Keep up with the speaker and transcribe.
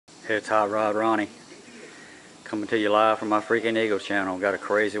It's Hotrod Ronnie coming to you live from my Freaking Eagle channel. Got a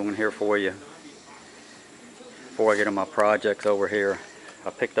crazy one here for you. Before I get on my projects over here,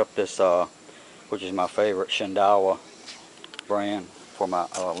 I picked up this, which is my favorite Shindawa brand for my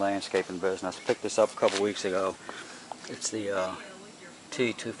landscaping business. Picked this up a couple weeks ago. It's the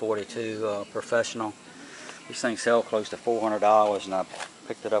T242 Professional. These things sell close to $400, and I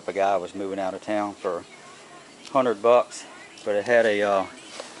picked it up. A guy was moving out of town for $100, but it had a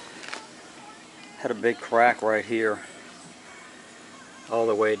big crack right here all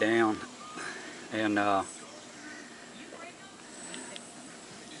the way down, and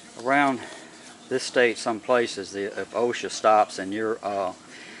around this state, some places, if OSHA stops and you're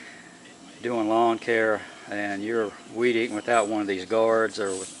doing lawn care and you're weed eating without one of these guards,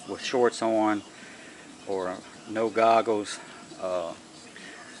 or with shorts on, or no goggles,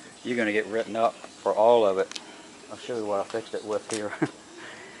 you're going to get written up for all of it. I'll show you what I fixed it with here.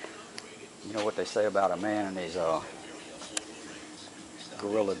 You know what they say about a man and these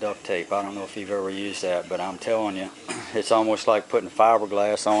Gorilla duct tape. I don't know if you've ever used that, but I'm telling you, it's almost like putting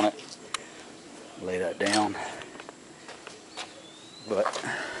fiberglass on it. Lay that down. But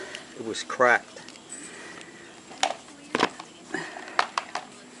it was cracked.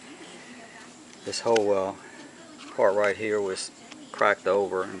 This whole part right here was cracked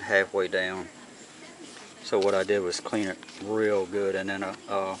over and halfway down. So what I did was clean it real good, and then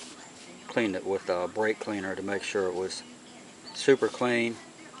cleaned it with a brake cleaner to make sure it was super clean.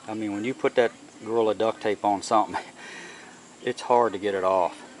 I mean, when you put that Gorilla duct tape on something, it's hard to get it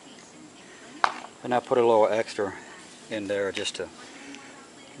off. And I put a little extra in there just to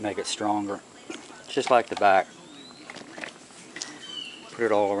make it stronger, just like the back. Put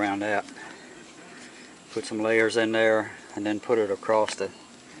it all around that. Put some layers in there, and then put it across the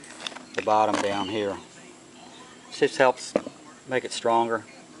bottom down here. It just helps make it stronger,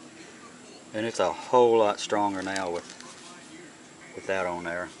 and it's a whole lot stronger now with that on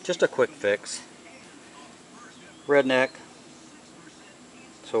there. Just a quick fix. Redneck.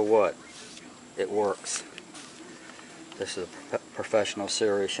 So what? It works. This is a professional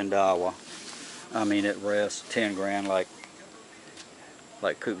series Shindawa. I mean, it rests 10 grand like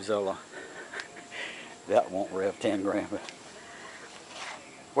Coopzilla. That won't rev 10 grand. But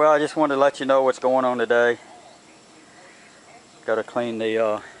well, I just wanted to let you know what's going on today. Got to clean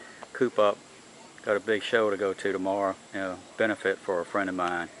the coop up. Got a big show to go to tomorrow. Benefit for a friend of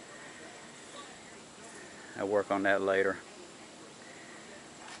mine. I'll work on that later.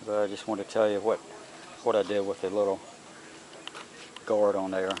 But I just want to tell you what I did with the little guard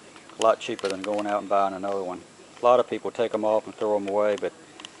on there. A lot cheaper than going out and buying another one. A lot of people take them off and throw them away, but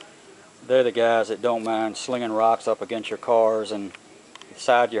they're the guys that don't mind slinging rocks up against your cars and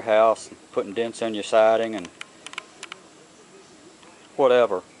inside your house, and putting dents in your siding and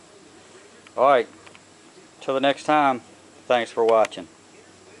whatever. Alright, till the next time, thanks for watching.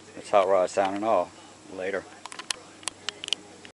 It's Hotrod signing off. Later.